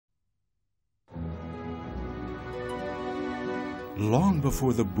Long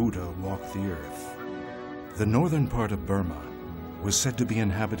before the Buddha walked the earth, the northern part of Burma was said to be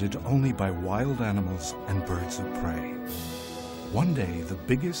inhabited only by wild animals and birds of prey. One day, the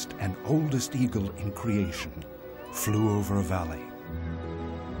biggest and oldest eagle in creation flew over a valley.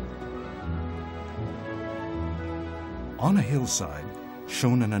 On a hillside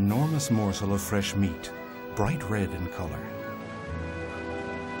shone an enormous morsel of fresh meat, bright red in color.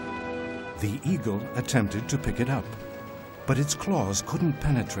 The eagle attempted to pick it up, but its claws couldn't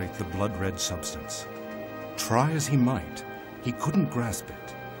penetrate the blood-red substance. Try as he might, he couldn't grasp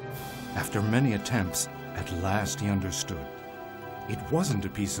it. After many attempts, at last he understood. It wasn't a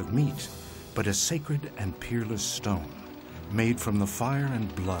piece of meat, but a sacred and peerless stone, made from the fire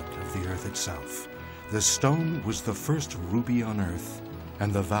and blood of the earth itself. The stone was the first ruby on earth,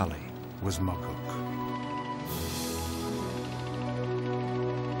 and the valley was Mogok.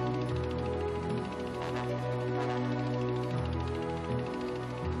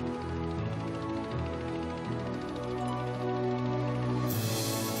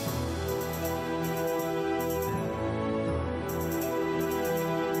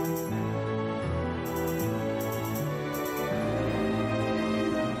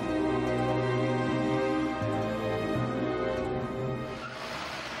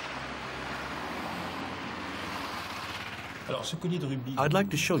 I'd like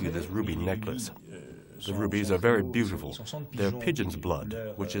to show you this ruby necklace. The rubies are very beautiful. They're pigeon's blood,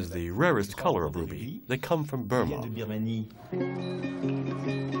 which is the rarest color of ruby. They come from Burma.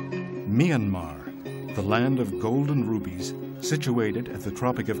 Myanmar, the land of golden rubies, situated at the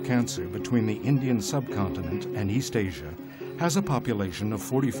Tropic of Cancer between the Indian subcontinent and East Asia, has a population of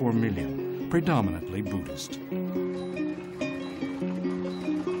 44 million, predominantly Buddhist.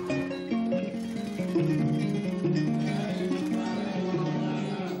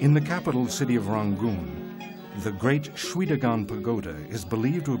 In the capital city of Rangoon, the great Shwedagon Pagoda is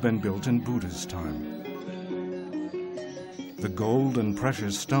believed to have been built in Buddha's time. The gold and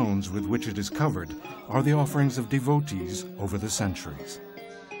precious stones with which it is covered are the offerings of devotees over the centuries.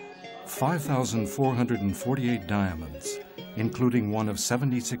 5,448 diamonds, including one of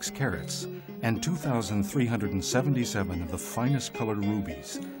 76 carats, and 2,377 of the finest colored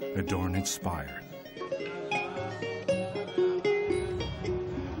rubies, adorn its spire.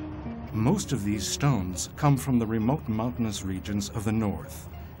 Most of these stones come from the remote mountainous regions of the north,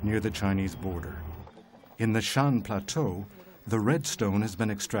 near the Chinese border. In the Shan Plateau, the red stone has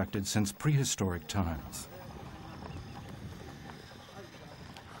been extracted since prehistoric times.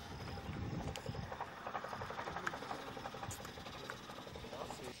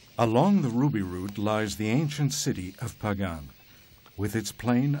 Along the ruby route lies the ancient city of Pagan, with its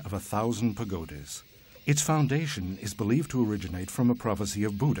plain of 1,000 pagodas. Its foundation is believed to originate from a prophecy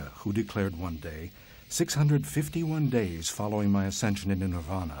of Buddha, who declared one day, 651 days following my ascension into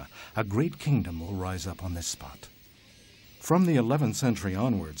nirvana, a great kingdom will rise up on this spot. From the 11th century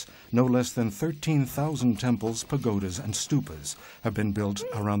onwards, no less than 13,000 temples, pagodas, and stupas have been built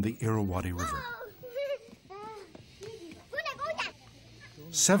around the Irrawaddy River.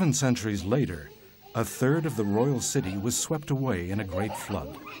 7 centuries later, a third of the royal city was swept away in a great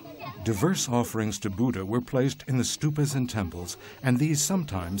flood. Diverse offerings to Buddha were placed in the stupas and temples, and these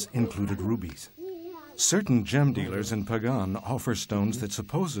sometimes included rubies. Certain gem dealers in Pagan offer stones that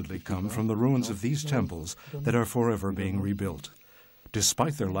supposedly come from the ruins of these temples that are forever being rebuilt.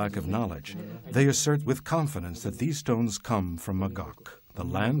 Despite their lack of knowledge, they assert with confidence that these stones come from Mogok, the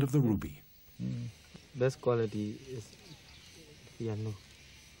land of the ruby. Best quality is piano.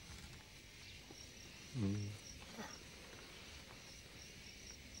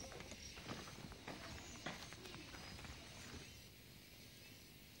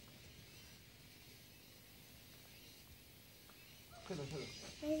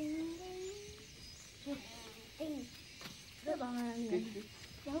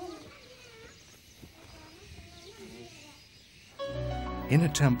 In a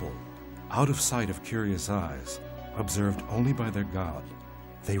temple, out of sight of curious eyes, observed only by their god,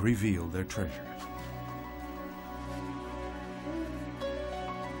 they reveal their treasures.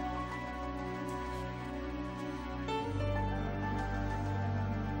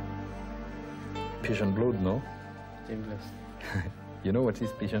 Pigeon blood, no? Shameless. You know what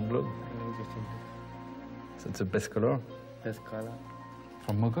is pigeon blood? So it's the best color? Best color.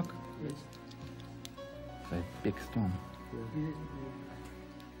 From Mogok? Yes. It's a big stone.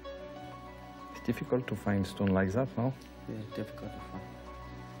 It's difficult to find stone like that, no? Yeah, difficult to find.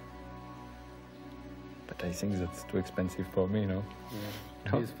 But I think that's too expensive for me, no?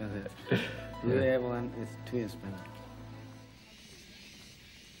 Yeah, too expensive. The other one is too expensive.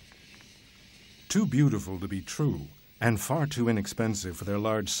 Too beautiful to be true, And far too inexpensive for their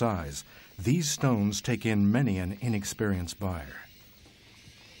large size, these stones take in many an inexperienced buyer.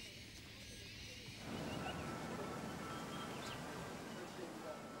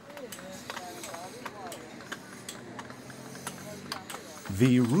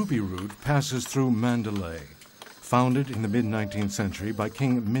 The ruby route passes through Mandalay, founded in the mid-19th century by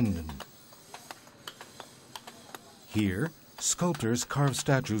King Minden. Here, sculptors carve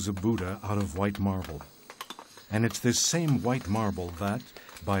statues of Buddha out of white marble. And it's this same white marble that,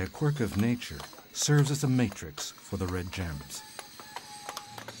 by a quirk of nature, serves as a matrix for the red gems.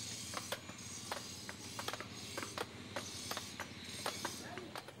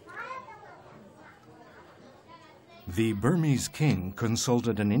 The Burmese king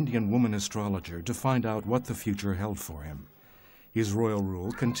consulted an Indian woman astrologer to find out what the future held for him. His royal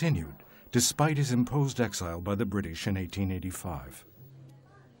rule continued, despite his imposed exile by the British in 1885.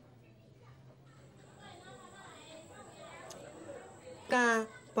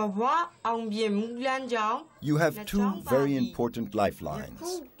 You have two very important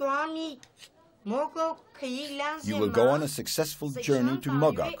lifelines. You will go on a successful journey to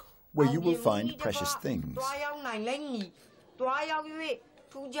Mogok, where you will find precious things.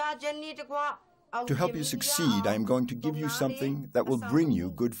 To help you succeed, I am going to give you something that will bring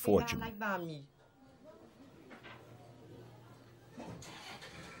you good fortune.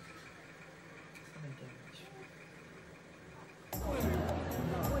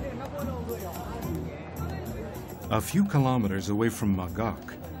 A few kilometers away from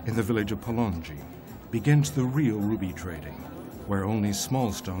Mogok, in the village of Palonji, begins the real ruby trading, where only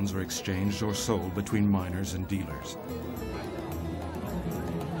small stones are exchanged or sold between miners and dealers.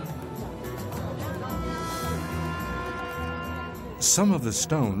 Some of the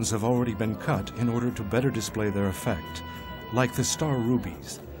stones have already been cut in order to better display their effect, like the star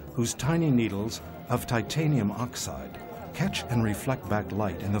rubies, whose tiny needles of titanium oxide catch and reflect back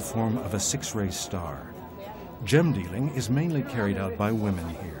light in the form of a six-ray star. Gem dealing is mainly carried out by women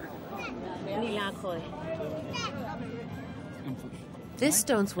here. This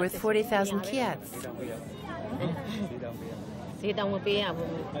stone's worth 40,000 kyats.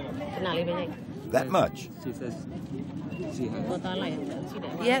 That much?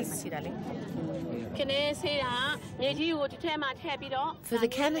 Yes. For the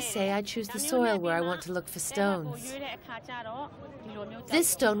canasay, I choose the soil where I want to look for stones. This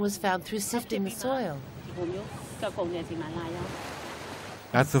stone was found through sifting the soil.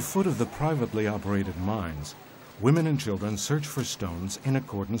 At the foot of the privately operated mines, women and children search for stones in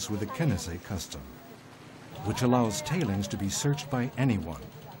accordance with the canasay custom, which allows tailings to be searched by anyone,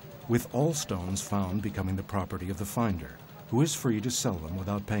 with all stones found becoming the property of the finder, who is free to sell them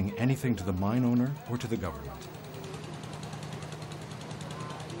without paying anything to the mine owner or to the government.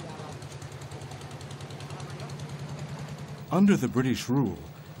 Under the British rule,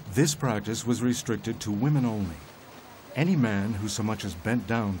 this practice was restricted to women only. Any man who so much as bent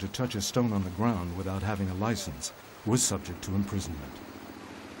down to touch a stone on the ground without having a license was subject to imprisonment.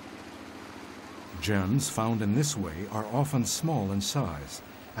 Gems found in this way are often small in size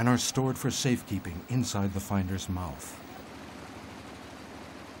and are stored for safekeeping inside the finder's mouth.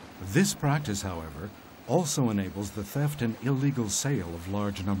 This practice, however, also enables the theft and illegal sale of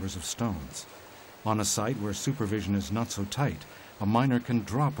large numbers of stones. On a site where supervision is not so tight, a miner can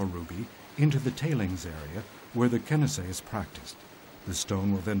drop a ruby into the tailings area where the canasay is practiced. The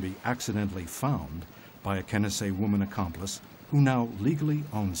stone will then be accidentally found by a canasay woman accomplice who now legally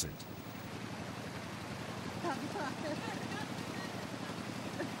owns it.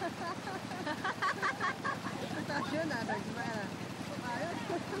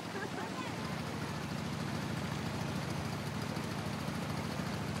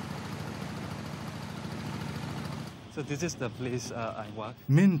 So this is the place I work.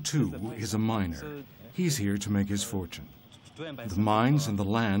 Min, too, is a miner. He's here to make his fortune. The mines and the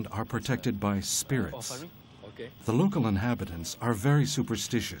land are protected by spirits. The local inhabitants are very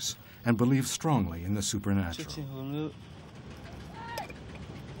superstitious and believe strongly in the supernatural.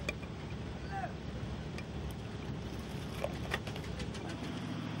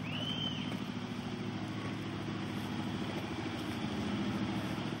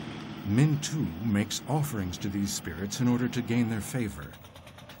 Min, too, makes offerings to these spirits in order to gain their favor.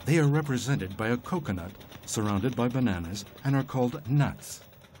 They are represented by a coconut surrounded by bananas and are called nuts.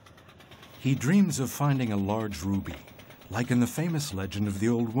 He dreams of finding a large ruby, like in the famous legend of the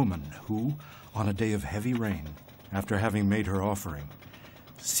old woman who, on a day of heavy rain, after having made her offering,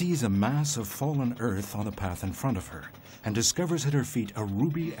 sees a mass of fallen earth on the path in front of her and discovers at her feet a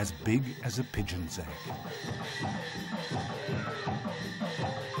ruby as big as a pigeon's egg.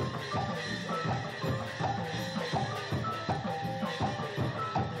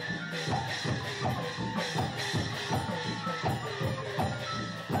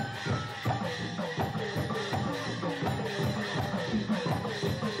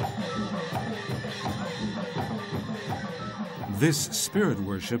 This spirit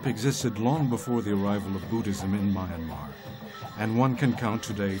worship existed long before the arrival of Buddhism in Myanmar, and one can count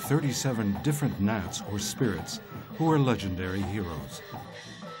today 37 different nats or spirits who are legendary heroes.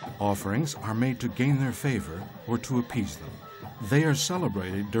 Offerings are made to gain their favor or to appease them. They are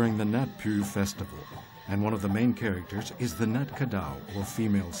celebrated during the Nat Pu festival, and one of the main characters is the Nat Kadao, or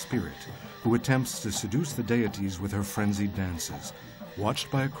female spirit, who attempts to seduce the deities with her frenzied dances,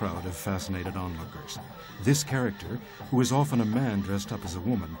 watched by a crowd of fascinated onlookers. This character, who is often a man dressed up as a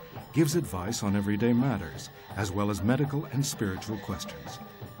woman, gives advice on everyday matters, as well as medical and spiritual questions.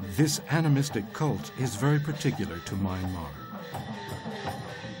 This animistic cult is very particular to Myanmar.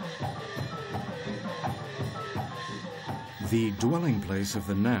 The dwelling place of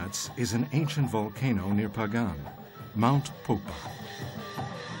the Nats is an ancient volcano near Pagan, Mount Popa.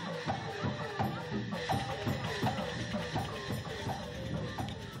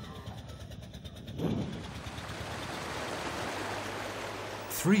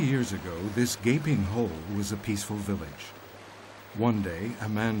 Three years ago, this gaping hole was a peaceful village. One day, a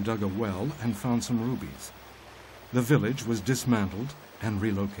man dug a well and found some rubies. The village was dismantled and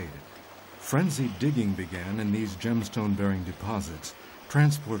relocated. Frenzied digging began in these gemstone-bearing deposits,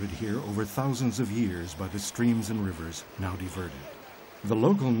 transported here over thousands of years by the streams and rivers now diverted. The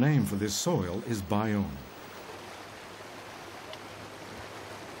local name for this soil is Bayon.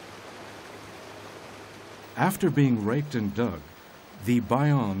 After being raked and dug, the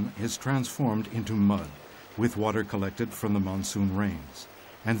Bayon is transformed into mud, with water collected from the monsoon rains,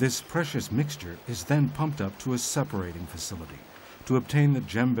 and this precious mixture is then pumped up to a separating facility to obtain the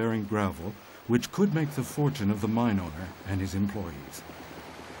gem-bearing gravel, which could make the fortune of the mine owner and his employees.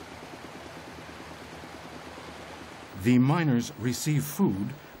 The miners receive food,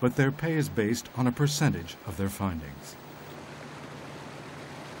 but their pay is based on a percentage of their findings.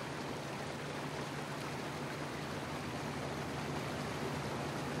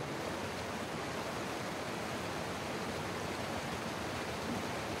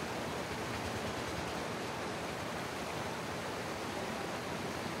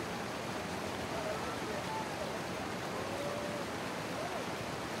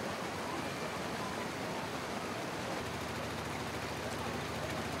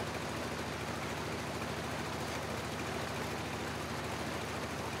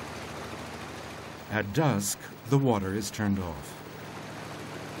 At dusk, the water is turned off.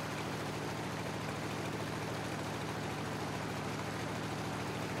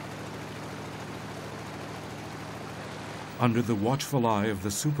 Under the watchful eye of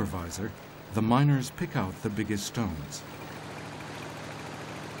the supervisor, the miners pick out the biggest stones.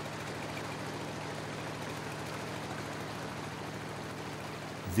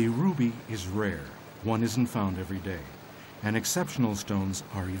 The ruby is rare. One isn't found every day, and exceptional stones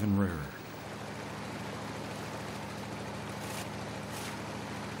are even rarer.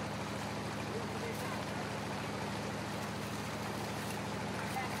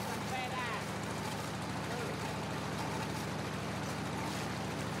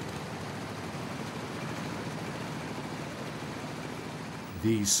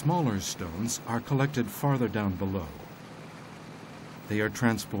 The smaller stones are collected farther down below. They are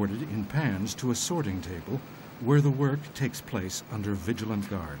transported in pans to a sorting table where the work takes place under vigilant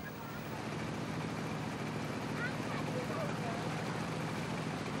guard.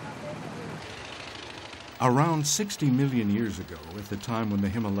 Around 60 million years ago, at the time when the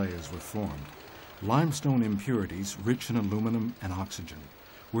Himalayas were formed, limestone impurities rich in aluminum and oxygen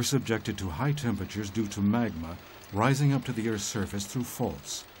were subjected to high temperatures due to magma rising up to the Earth's surface through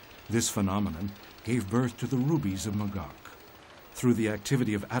faults. This phenomenon gave birth to the rubies of Mogok. Through the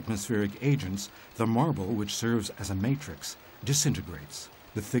activity of atmospheric agents, the marble, which serves as a matrix, disintegrates.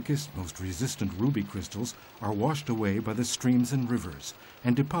 The thickest, most resistant ruby crystals are washed away by the streams and rivers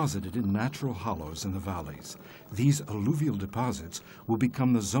and deposited in natural hollows in the valleys. These alluvial deposits will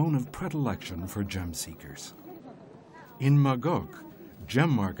become the zone of predilection for gem seekers. In Mogok, gem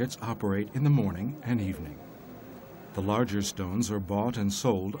markets operate in the morning and evening. The larger stones are bought and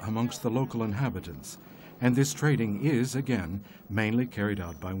sold amongst the local inhabitants, and this trading is, again, mainly carried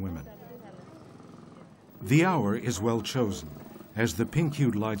out by women. The hour is well chosen, as the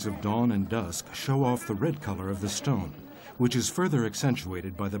pink-hued lights of dawn and dusk show off the red color of the stone, which is further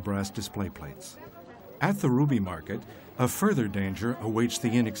accentuated by the brass display plates. At the ruby market, a further danger awaits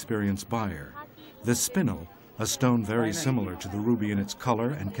the inexperienced buyer. The spinel, a stone very similar to the ruby in its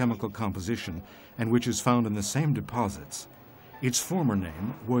color and chemical composition, and which is found in the same deposits. Its former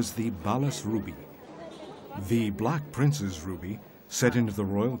name was the Balas ruby. The Black Prince's ruby, set into the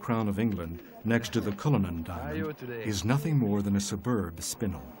Royal Crown of England next to the Cullinan diamond, is nothing more than a superb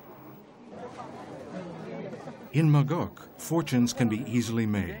spinel. In Mogok, fortunes can be easily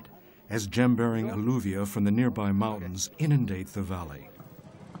made, as gem-bearing alluvia from the nearby mountains inundate the valley.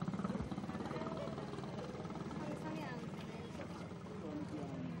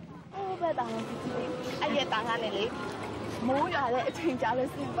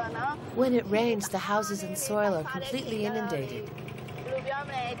 When it rains, the houses and soil are completely inundated.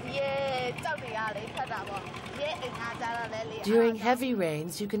 During heavy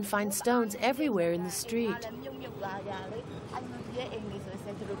rains, you can find stones everywhere in the street.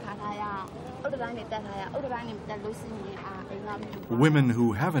 Women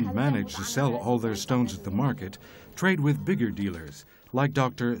who haven't managed to sell all their stones at the market trade with bigger dealers, like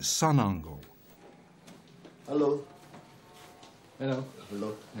Dr. Sanango. Hello. Hello.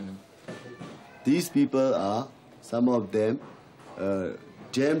 Hello. Hello. These people are, some of them,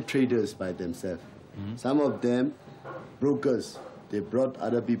 gem traders by themselves. Some of them, brokers. They brought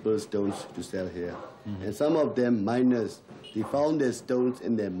other people's stones to sell here. And some of them, miners. They found their stones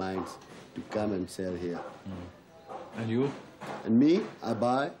in their mines to come and sell here. And you? And me, I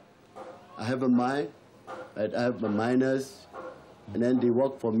buy. I have a mine. Right? I have my miners. And then they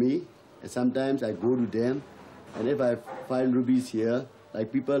work for me. And sometimes I go to them. And if I find rubies here,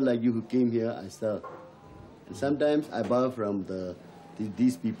 like people like you who came here, I sell. And sometimes I buy from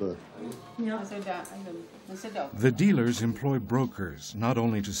these people. The dealers employ brokers not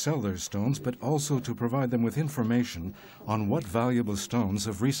only to sell their stones, but also to provide them with information on what valuable stones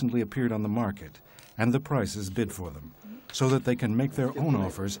have recently appeared on the market and the prices bid for them, so that they can make their own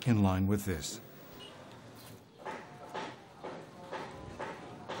offers in line with this.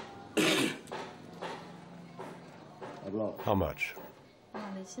 How much?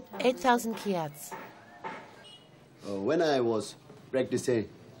 8,000 kyats. When I was practicing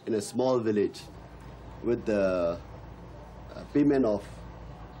in a small village with the payment of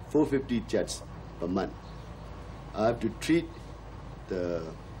 450 kyats per month, I have to treat the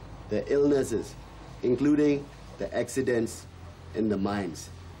illnesses, including the accidents in the mines.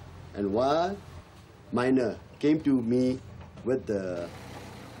 And one miner came to me with the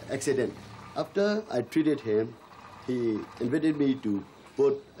accident. After I treated him, he invited me to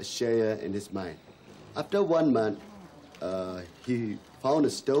put a share in his mine. After 1 month, he found a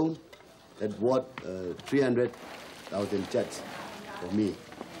stone that worth 300,000 kyats for me.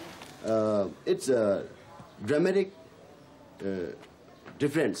 It's a dramatic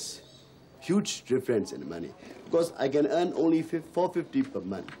difference, huge difference in money, because I can earn only 450 per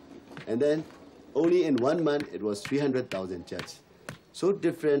month, and then only in 1 month it was 300,000 kyats. So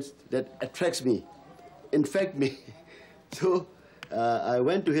difference that attracts me, infect me. So I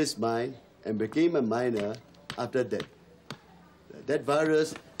went to his mine and became a miner after that. That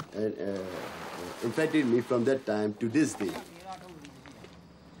virus infected me from that time to this day.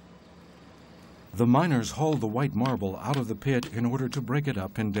 The miners haul the white marble out of the pit in order to break it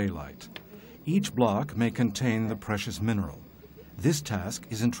up in daylight. Each block may contain the precious mineral. This task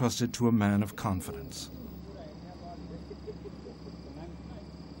is entrusted to a man of confidence.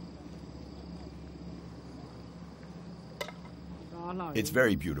 It's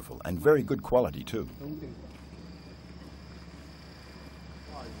very beautiful and very good quality too.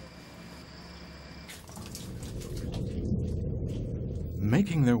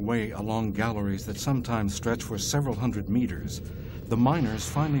 Making their way along galleries that sometimes stretch for several hundred meters, the miners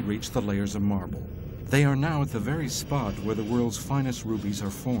finally reach the layers of marble. They are now at the very spot where the world's finest rubies are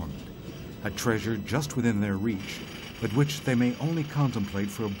formed, a treasure just within their reach, but which they may only contemplate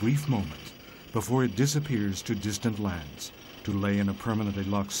for a brief moment before it disappears to distant lands, to lay in a permanently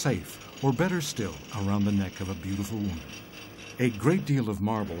locked safe, or better still, around the neck of a beautiful woman. A great deal of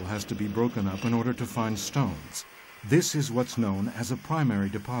marble has to be broken up in order to find stones. This is what's known as a primary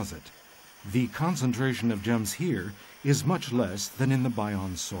deposit. The concentration of gems here is much less than in the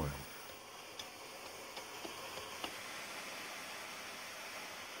Bayon soil.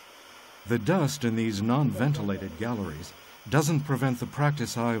 The dust in these non-ventilated galleries doesn't prevent the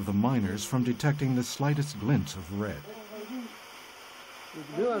practiced eye of the miners from detecting the slightest glint of red.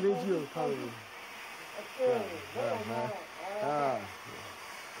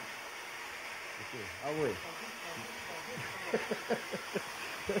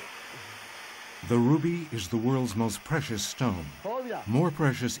 The ruby is the world's most precious stone, more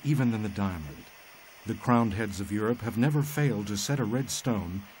precious even than the diamond. The crowned heads of Europe have never failed to set a red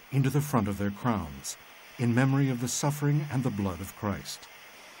stone into the front of their crowns, in memory of the suffering and the blood of Christ.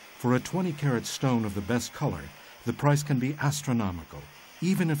 For a 20-carat stone of the best color, the price can be astronomical,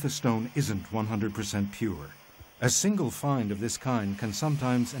 even if the stone isn't 100% pure. A single find of this kind can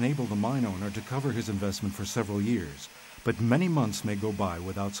sometimes enable the mine owner to cover his investment for several years, but many months may go by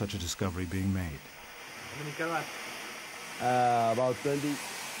without such a discovery being made. How many carats? About 20.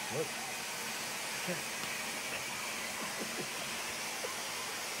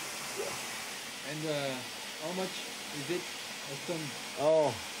 And how much is it a stone?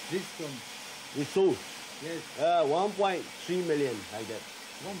 Oh, This stone? we sold. Yes. 1.3 million, like that.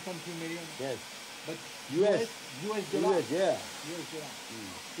 1.2 million? Yes. But US. US dollar? US, yeah. US dollar.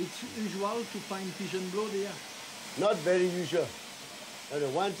 It's usual to find pigeon blood here? Not very usual.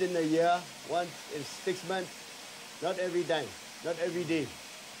 Once in a year, once in 6 months. Not every time, not every day.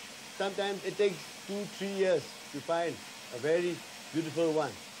 Sometimes it takes 2-3 years to find a very beautiful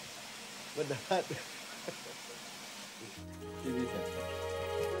one. But that...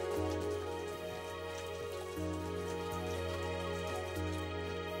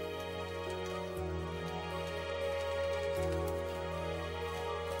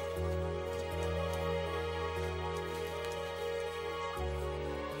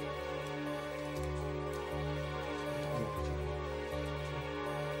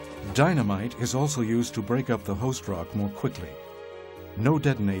 Dynamite is also used to break up the host rock more quickly. No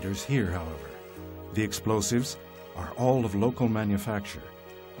detonators here, however. The explosives are all of local manufacture.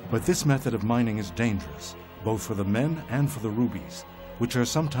 But this method of mining is dangerous, both for the men and for the rubies, which are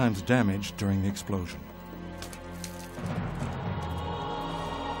sometimes damaged during the explosion.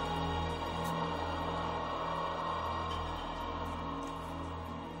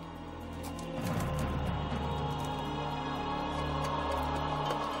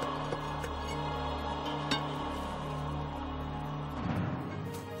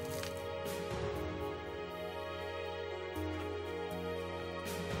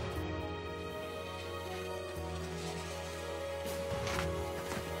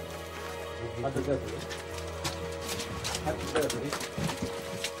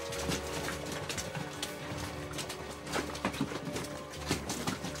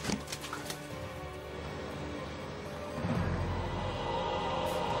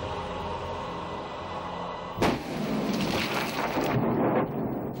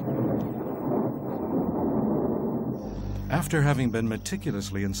 After having been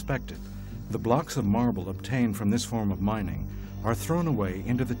meticulously inspected, the blocks of marble obtained from this form of mining are thrown away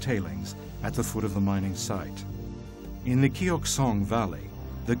into the tailings at the foot of the mining site. In the Kyoksong Valley,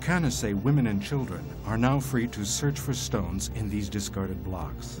 the Kanase women and children are now free to search for stones in these discarded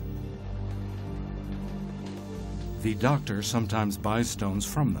blocks. The doctor sometimes buys stones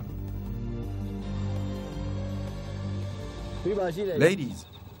from them. Ladies,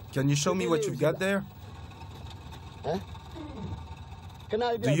 can you show me what you've got there? Huh?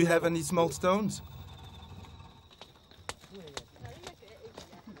 Do you have any small stones?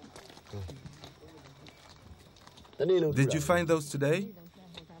 Did you find those today?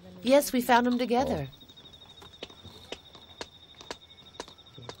 Yes, we found them together.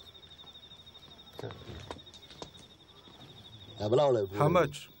 How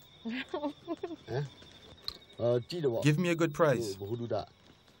much? Give me a good price.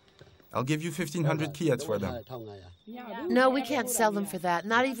 I'll give you 1,500 kyats for them. No, we can't sell them for that,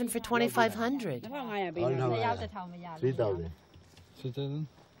 not even for 2,500. 3,000.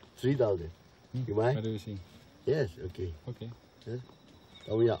 3,000. You mind? How do you see? Yes, okay. Okay.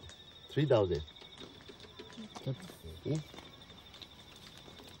 Oh yeah, 3,000.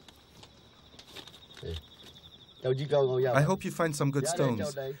 I hope you find some good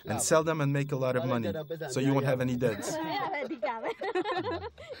stones and sell them and make a lot of money, so you won't have any debts.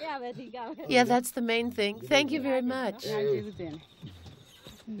 Yeah, that's the main thing. Thank you very much.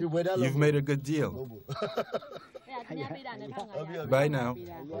 You've made a good deal. Bye now.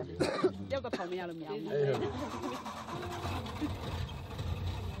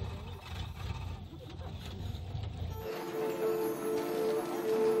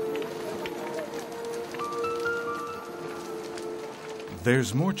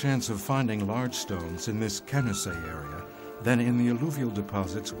 There's more chance of finding large stones in this Kanase area than in the alluvial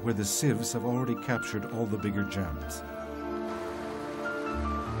deposits where the sieves have already captured all the bigger gems.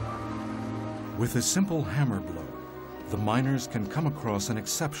 With a simple hammer blow, the miners can come across an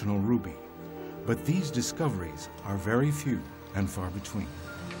exceptional ruby, but these discoveries are very few and far between.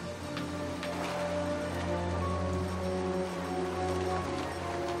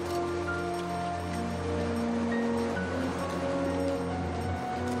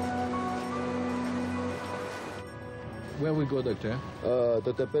 Where we go, Doctor?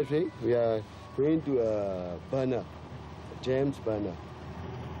 Dr. Patrick, we are going to Burma, James Burma.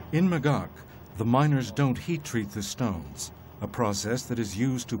 In Mogok, the miners don't heat treat the stones, a process that is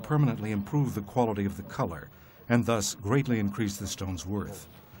used to permanently improve the quality of the color and thus greatly increase the stone's worth.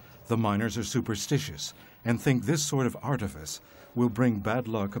 The miners are superstitious and think this sort of artifice will bring bad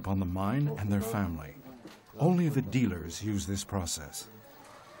luck upon the mine and their family. only the dealers use this process.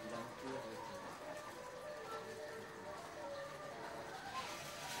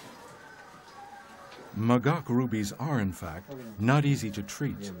 Mogok rubies are, in fact, not easy to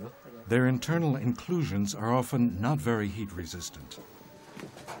treat. Their internal inclusions are often not very heat resistant.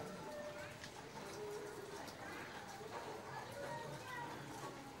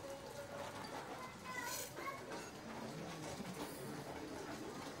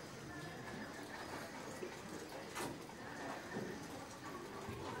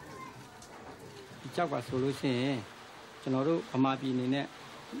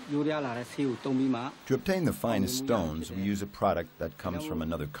 To obtain the finest stones, we use a product that comes from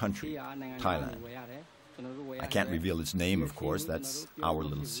another country, Thailand. I can't reveal its name, of course, that's our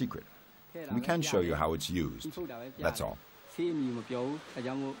little secret. We can show you how it's used, that's all.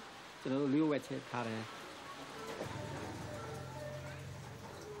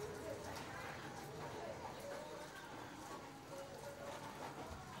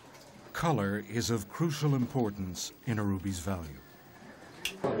 Color is of crucial importance in a ruby's value.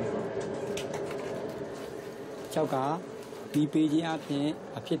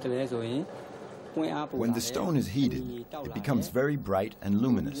 When the stone is heated, it becomes very bright and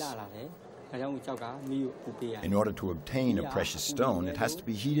luminous. In order to obtain a precious stone, it has to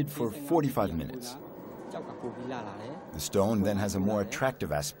be heated for 45 minutes. The stone then has a more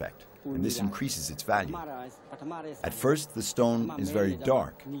attractive aspect, and this increases its value. At first, the stone is very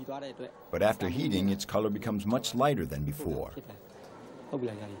dark, but after heating, its color becomes much lighter than before.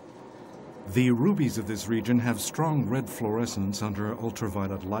 The rubies of this region have strong red fluorescence under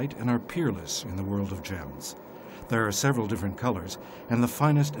ultraviolet light and are peerless in the world of gems. There are several different colors, and the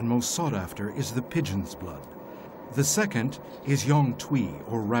finest and most sought after is the pigeon's blood. The second is yong tui,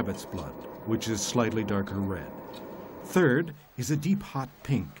 or rabbit's blood, which is slightly darker red. Third is a deep hot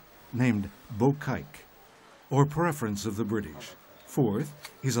pink, named bokaik, or preference of the British. Fourth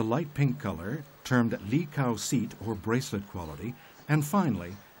is a light pink color, termed li kao seat, or bracelet quality. And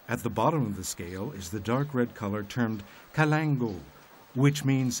finally, at the bottom of the scale is the dark red color termed kalango, which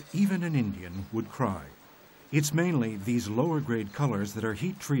means even an Indian would cry. It's mainly these lower grade colors that are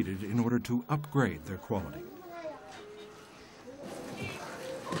heat treated in order to upgrade their quality.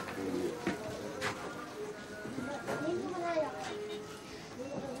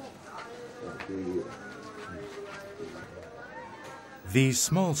 These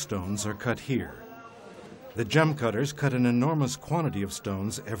small stones are cut here. The gem cutters cut an enormous quantity of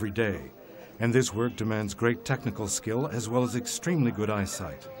stones every day, and this work demands great technical skill as well as extremely good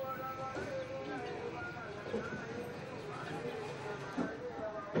eyesight.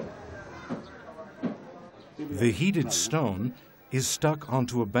 The heated stone is stuck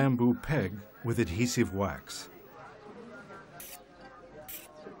onto a bamboo peg with adhesive wax.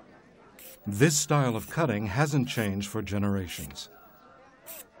 This style of cutting hasn't changed for generations.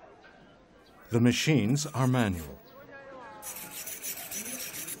 The machines are manual.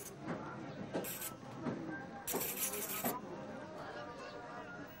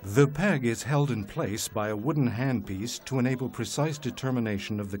 The peg is held in place by a wooden handpiece to enable precise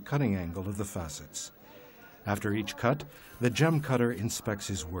determination of the cutting angle of the facets. After each cut, the gem cutter inspects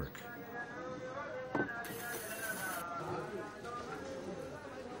his work.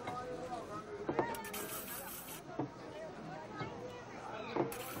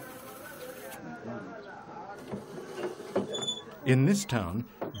 In this town,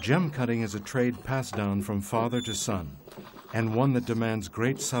 gem cutting is a trade passed down from father to son, and one that demands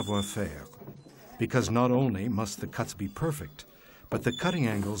great savoir-faire, because not only must the cuts be perfect, but the cutting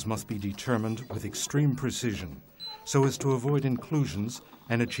angles must be determined with extreme precision, so as to avoid inclusions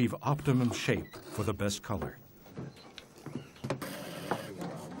and achieve optimum shape for the best color.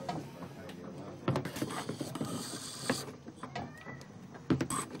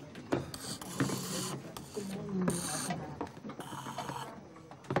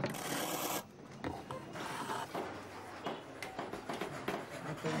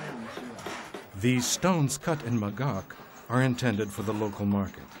 These stones cut in Mogok are intended for the local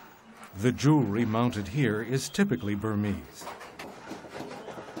market. The jewelry mounted here is typically Burmese.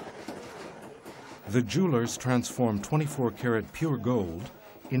 The jewelers transform 24-karat pure gold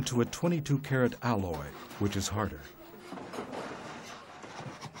into a 22-karat alloy, which is harder.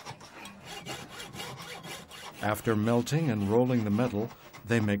 After melting and rolling the metal,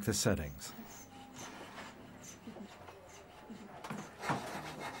 they make the settings.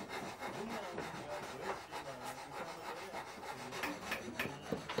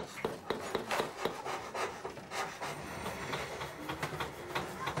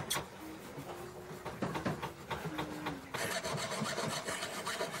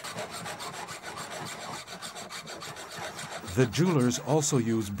 The jewelers also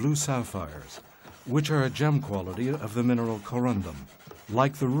use blue sapphires, which are a gem quality of the mineral corundum,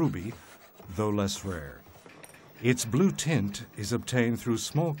 like the ruby, though less rare. Its blue tint is obtained through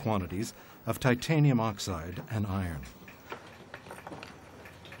small quantities of titanium oxide and iron.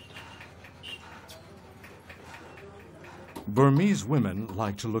 Burmese women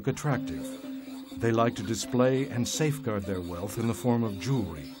like to look attractive. They like to display and safeguard their wealth in the form of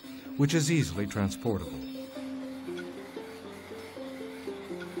jewelry, which is easily transportable.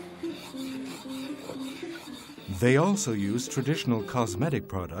 They also use traditional cosmetic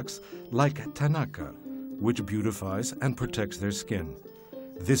products like tanaka, which beautifies and protects their skin.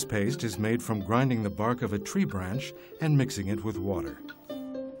 This paste is made from grinding the bark of a tree branch and mixing it with water.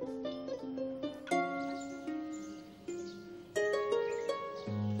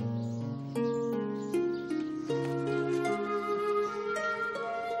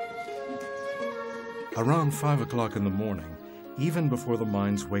 Around 5 o'clock in the morning, even before the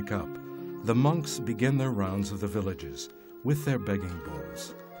mines wake up, the monks begin their rounds of the villages with their begging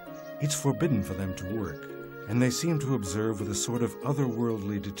bowls. It's forbidden for them to work, and they seem to observe with a sort of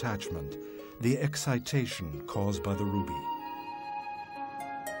otherworldly detachment the excitation caused by the ruby.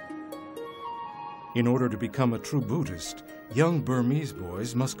 In order to become a true Buddhist, young Burmese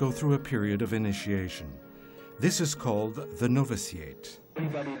boys must go through a period of initiation. This is called the novitiate.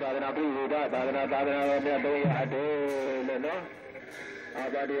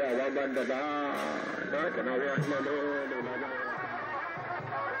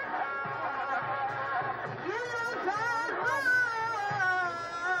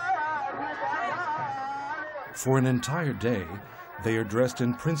 For an entire day, they are dressed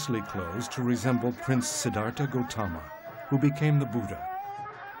in princely clothes to resemble Prince Siddhartha Gautama, who became the Buddha,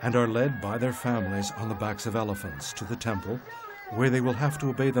 and are led by their families on the backs of elephants to the temple, where they will have to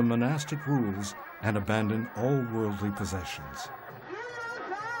obey the monastic rules and abandon all worldly possessions.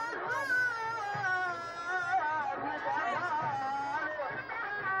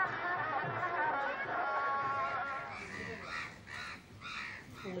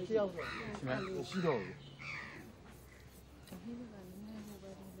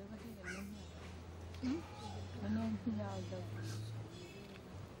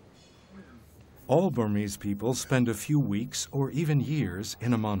 All Burmese people spend a few weeks or even years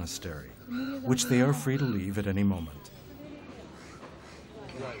in a monastery, which they are free to leave at any moment.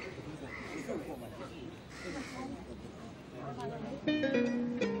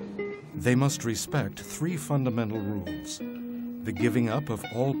 They must respect 3 fundamental rules: the giving up of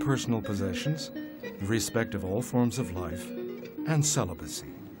all personal possessions, the respect of all forms of life, and celibacy.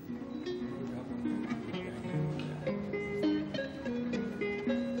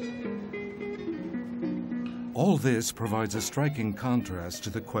 All this provides a striking contrast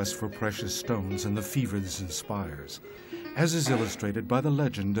to the quest for precious stones and the fever this inspires, as is illustrated by the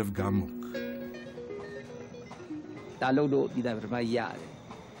legend of Gamuk.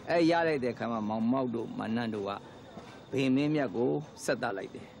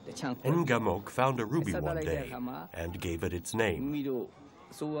 Ngamok found a ruby one day and gave it its name.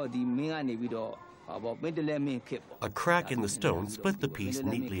 A crack in the stone split the piece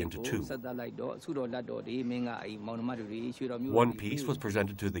neatly into 2. One piece was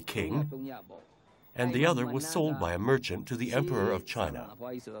presented to the king, and the other was sold by a merchant to the Emperor of China.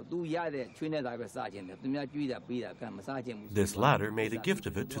 This latter made a gift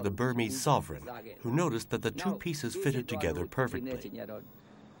of it to the Burmese sovereign, who noticed that the 2 pieces fitted together perfectly.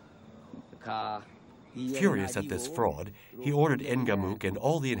 Furious at this fraud, he ordered Ngamuk and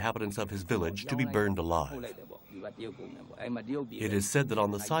all the inhabitants of his village to be burned alive. It is said that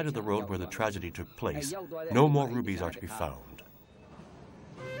on the side of the road where the tragedy took place, no more rubies are to be found.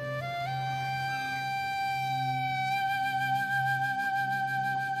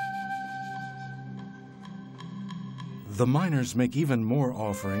 The miners make even more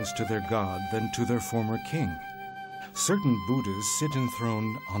offerings to their god than to their former king. Certain Buddhas sit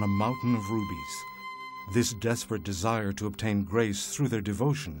enthroned on a mountain of rubies. This desperate desire to obtain grace through their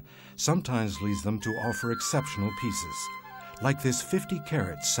devotion sometimes leads them to offer exceptional pieces, like this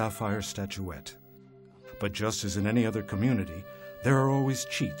 50-carat sapphire statuette. But just as in any other community, there are always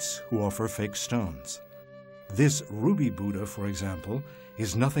cheats who offer fake stones. This ruby Buddha, for example,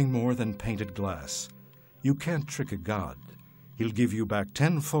 is nothing more than painted glass. You can't trick a god. He'll give you back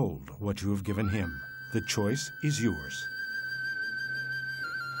tenfold what you have given him. The choice is yours.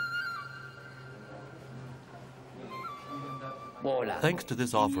 Thanks to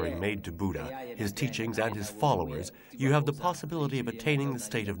this offering made to Buddha, his teachings, and his followers, you have the possibility of attaining the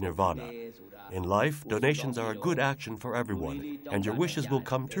state of nirvana. In life, donations are a good action for everyone, and your wishes will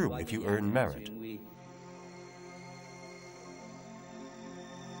come true if you earn merit.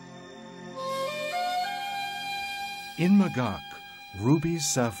 In Mogok, rubies,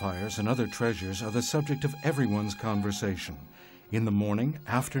 sapphires, and other treasures are the subject of everyone's conversation. In the morning,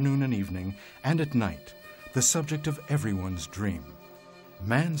 afternoon, and evening, and at night, the subject of everyone's dream.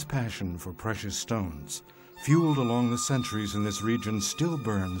 Man's passion for precious stones, fueled along the centuries in this region, still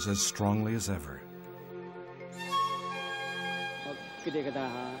burns as strongly as ever.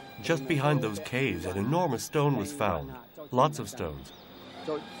 Just behind those caves, an enormous stone was found. Lots of stones.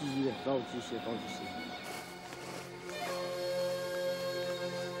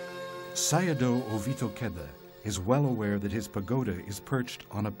 Sayadaw Ovitokeda is well aware that his pagoda is perched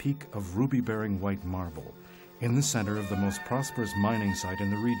on a peak of ruby-bearing white marble in the center of the most prosperous mining site in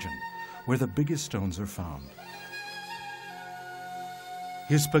the region, where the biggest stones are found.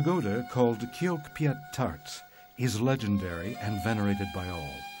 His pagoda, called Kiok Piat Tart, is legendary and venerated by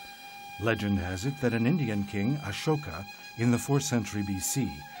all. Legend has it that an Indian king, Ashoka, in the 4th century BC,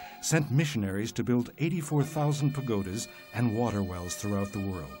 sent missionaries to build 84,000 pagodas and water wells throughout the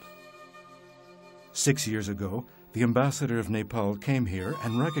world. 6 years ago, the ambassador of Nepal came here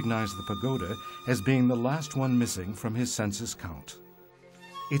and recognized the pagoda as being the last one missing from his census count.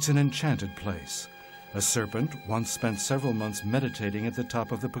 It's an enchanted place. A serpent once spent several months meditating at the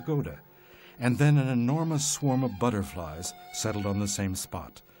top of the pagoda, and then an enormous swarm of butterflies settled on the same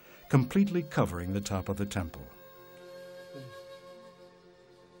spot, completely covering the top of the temple.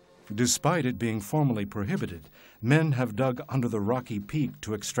 Despite it being formally prohibited, men have dug under the rocky peak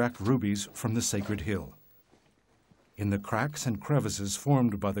to extract rubies from the sacred hill. In the cracks and crevices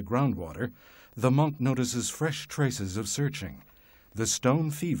formed by the groundwater, the monk notices fresh traces of searching. The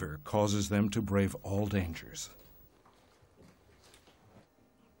stone fever causes them to brave all dangers.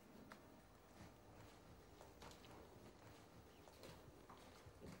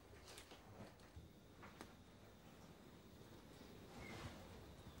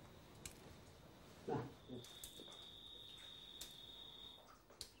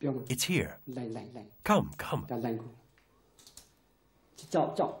 It's here. Come, come.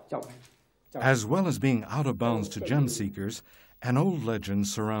 As well as being out of bounds to gem seekers, an old legend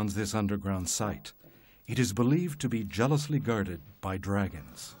surrounds this underground site. It is believed to be jealously guarded by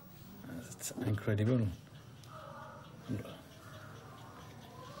dragons. It's incredible.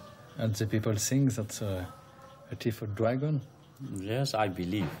 And the people think that's a teeth of dragon? Yes, I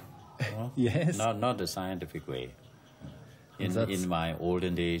believe. Well, yes? Not the scientific way. In my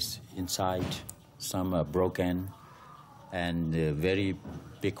olden days, inside, some are broken, and a very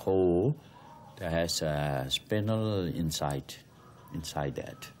big hole that has a spindle inside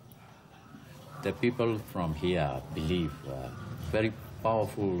that. The people from here believe very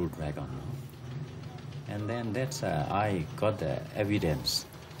powerful dragon. And then that's I got the evidence.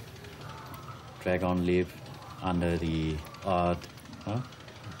 Dragon live under the earth,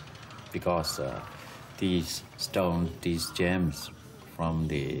 because these stones, these gems from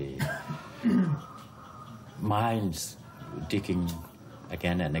the mines, digging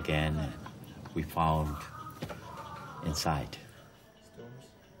again and again, we found inside.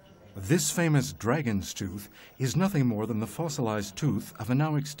 This famous dragon's tooth is nothing more than the fossilized tooth of a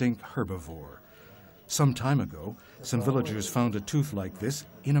now extinct herbivore. Some time ago, some villagers found a tooth like this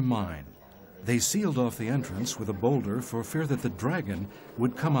in a mine. They sealed off the entrance with a boulder for fear that the dragon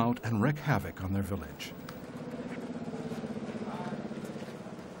would come out and wreak havoc on their village.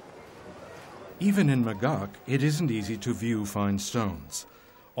 Even in Mogok, it isn't easy to view fine stones.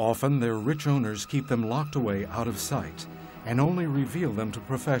 Often their rich owners keep them locked away out of sight and only reveal them to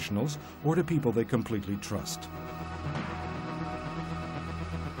professionals or to people they completely trust.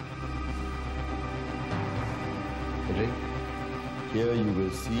 Here you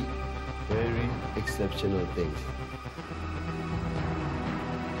will see very exceptional things.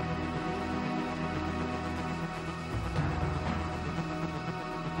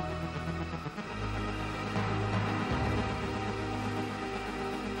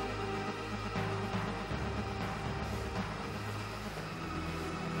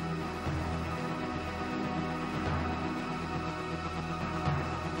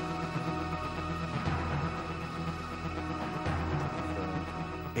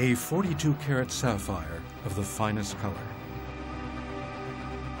 A 42-carat sapphire of the finest color.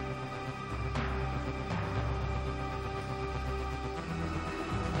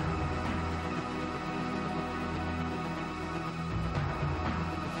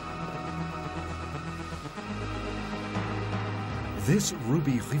 This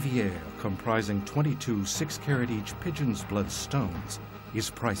ruby rivière, comprising 22 6-carat each pigeon's blood stones,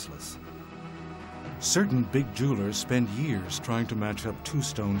 is priceless. Certain big jewelers spend years trying to match up 2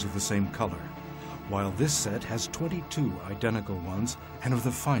 stones of the same color, while this set has 22 identical ones and of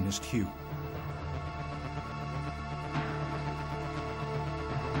the finest hue.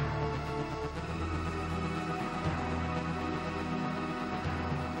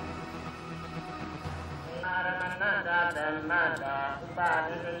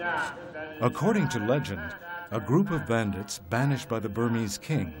 According to legend, a group of bandits banished by the Burmese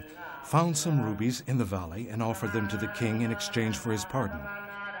king found some rubies in the valley and offered them to the king in exchange for his pardon.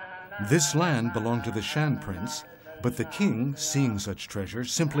 This land belonged to the Shan prince, but the king, seeing such treasure,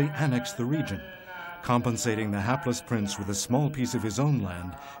 simply annexed the region, compensating the hapless prince with a small piece of his own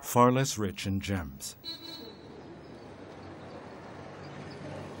land, far less rich in gems.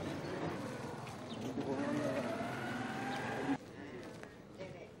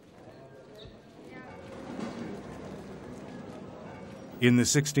 In the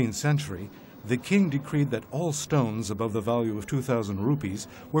 16th century, the king decreed that all stones above the value of 2,000 rupees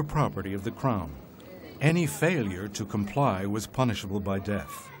were property of the crown. Any failure to comply was punishable by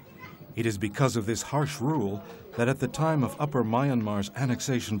death. It is because of this harsh rule that at the time of Upper Myanmar's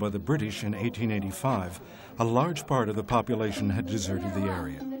annexation by the British in 1885, a large part of the population had deserted the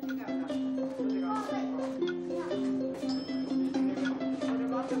area.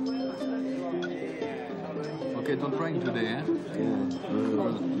 Okay, don't rain today, eh?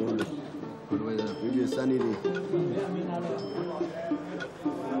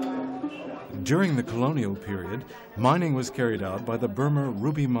 During the colonial period, mining was carried out by the Burma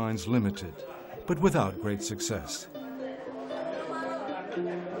Ruby Mines Limited, but without great success.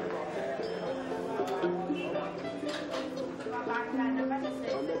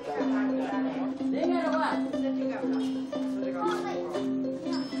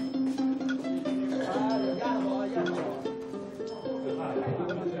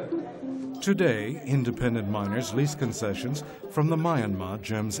 Today, independent miners lease concessions from the Myanmar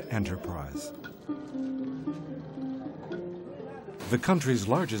Gems Enterprise. The country's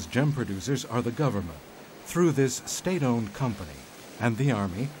largest gem producers are the government, through this state-owned company, and the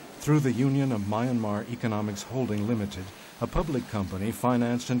Army, through the Union of Myanmar Economics Holding Limited, a public company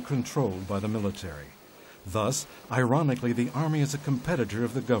financed and controlled by the military. Thus, ironically, the Army is a competitor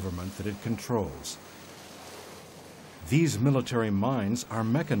of the government that it controls. These military mines are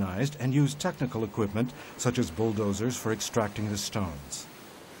mechanized and use technical equipment such as bulldozers for extracting the stones.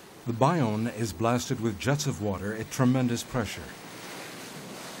 The biome is blasted with jets of water at tremendous pressure.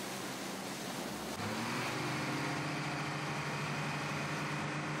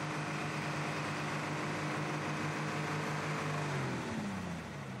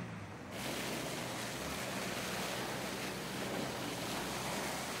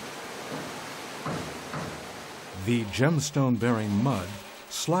 The gemstone-bearing mud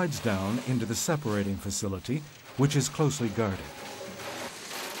slides down into the separating facility, which is closely guarded.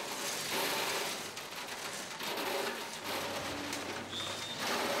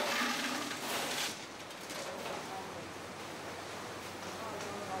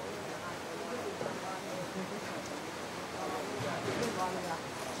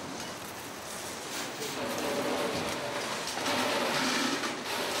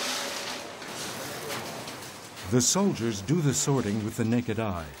 The soldiers do the sorting with the naked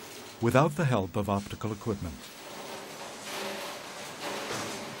eye, without the help of optical equipment.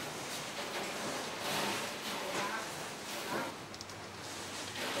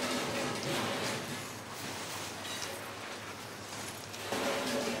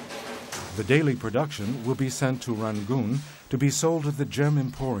 The daily production will be sent to Rangoon to be sold at the Gem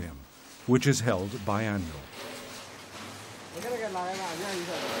Emporium, which is held biannual.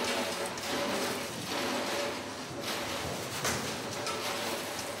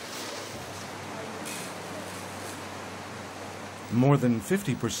 More than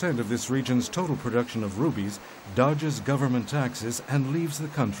 50% of this region's total production of rubies dodges government taxes and leaves the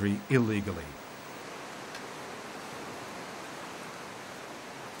country illegally.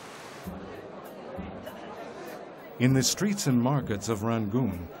 In the streets and markets of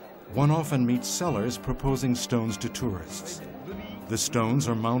Rangoon, one often meets sellers proposing stones to tourists. The stones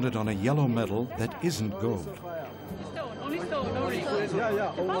are mounted on a yellow metal that isn't gold.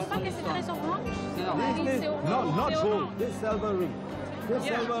 Not gold. This silver ring. This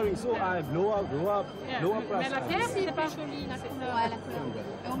silver ring. So I have lower price.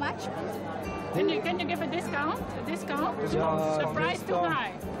 How much? Can you give a discount? Yeah, The price too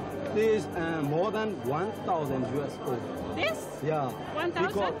high. This more than 1,000 US gold. This? Yeah.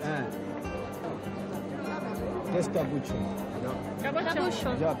 1,000? This cabochon.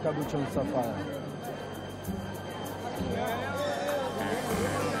 Cabochon? Yeah, cabochon sapphire.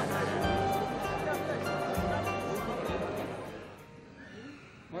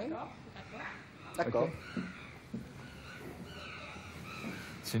 D'accord.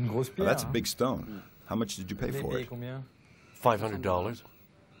 C'est une grosse pierre. Well, that's a big stone. How much did you pay for it? $500.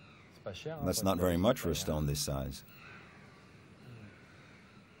 That's not very much for a stone this size.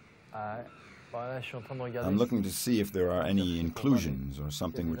 I'm looking to see if there are any inclusions or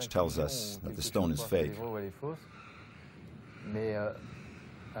something which tells us that the stone is fake.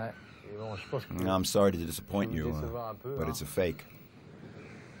 I'm sorry to disappoint you, but it's a fake.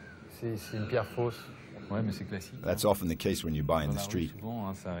 That's often the case when you buy in the street.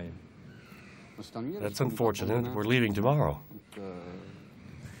 That's unfortunate. We're leaving tomorrow.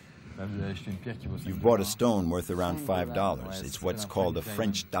 You've bought a stone worth around $5. It's what's called a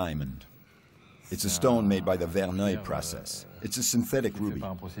French diamond. It's a stone made by the Verneuil process. It's a synthetic ruby.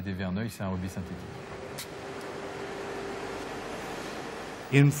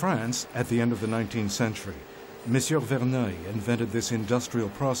 In France, at the end of the 19th century, Monsieur Verneuil invented this industrial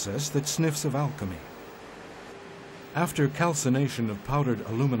process that sniffs of alchemy. After calcination of powdered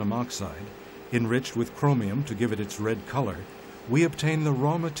aluminum oxide, enriched with chromium to give it its red color, we obtain the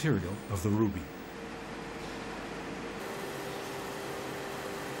raw material of the ruby.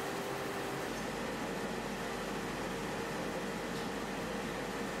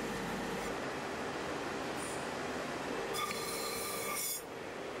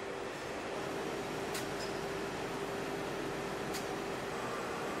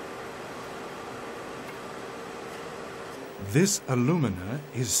 This alumina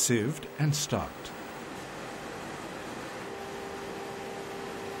is sieved and stocked.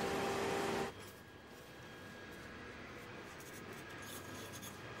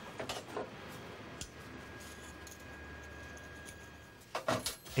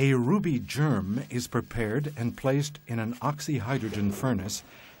 A ruby germ is prepared and placed in an oxyhydrogen furnace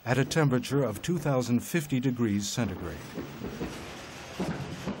at a temperature of 2050 degrees centigrade.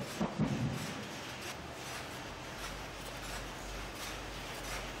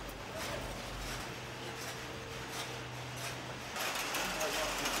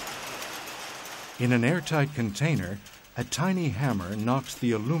 In an airtight container, a tiny hammer knocks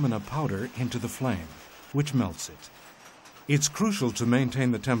the alumina powder into the flame, which melts it. It's crucial to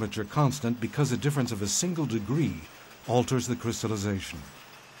maintain the temperature constant because a difference of a single degree alters the crystallization.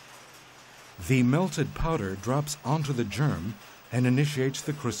 The melted powder drops onto the germ and initiates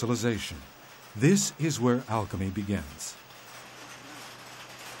the crystallization. This is where alchemy begins.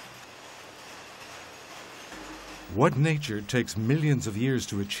 What nature takes millions of years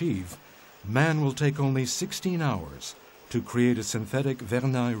to achieve, man will take only 16 hours to create a synthetic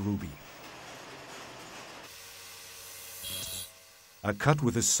Verneuil ruby. A cut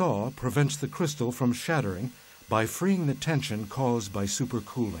with a saw prevents the crystal from shattering by freeing the tension caused by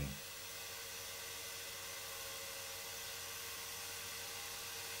supercooling.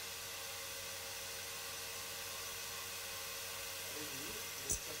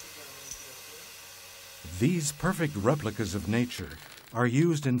 These perfect replicas of nature are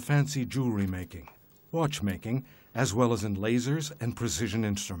used in fancy jewelry making, watchmaking, as well as in lasers and precision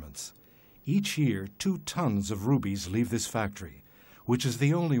instruments. Each year, 2 tons of rubies leave this factory, which is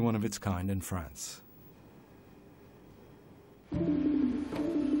the only one of its kind in France.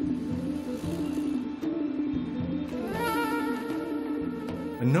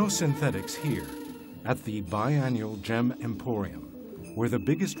 No synthetics here, at the biannual Gem Emporium, where the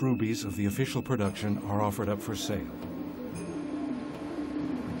biggest rubies of the official production are offered up for sale.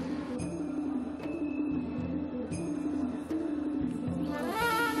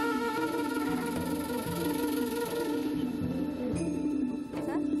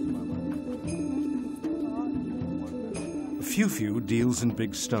 Few deals in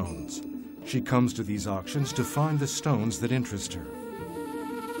big stones. She comes to these auctions to find the stones that interest her.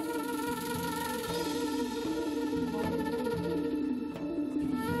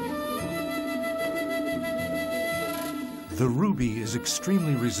 The ruby is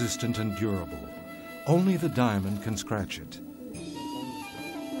extremely resistant and durable. Only the diamond can scratch it.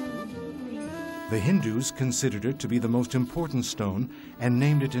 The Hindus considered it to be the most important stone and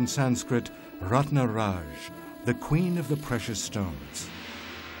named it in Sanskrit Ratna Raj, the queen of the precious stones.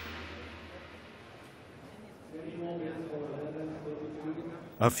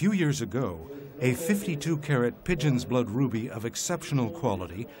 A few years ago, a 52-carat Pigeon's Blood Ruby of exceptional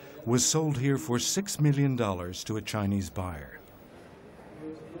quality was sold here for $6 million to a Chinese buyer.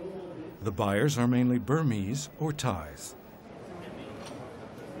 The buyers are mainly Burmese or Thais.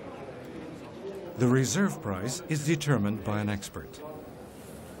 The reserve price is determined by an expert.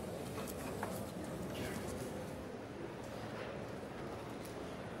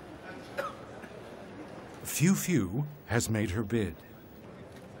 Few has made her bid.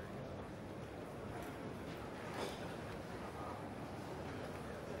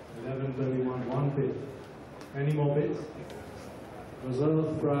 $11.31, one bid. Any more bids?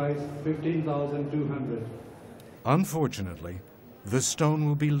 Reserve price $15,200. Unfortunately, The stone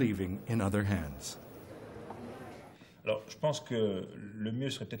will be leaving in other hands.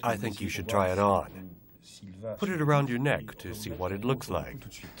 I think you should try it on. Put it around your neck to see what it looks like.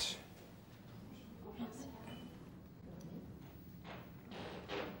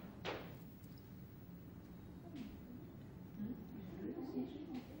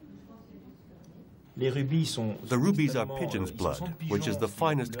 The rubies are pigeon's blood, which is the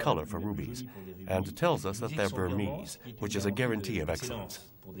finest color for rubies, and tells us that they're Burmese, which is a guarantee of excellence.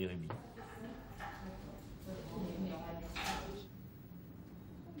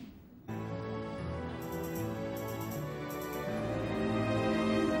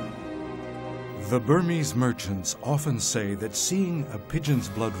 The Burmese merchants often say that seeing a pigeon's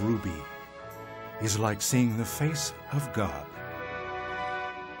blood ruby is like seeing the face of God.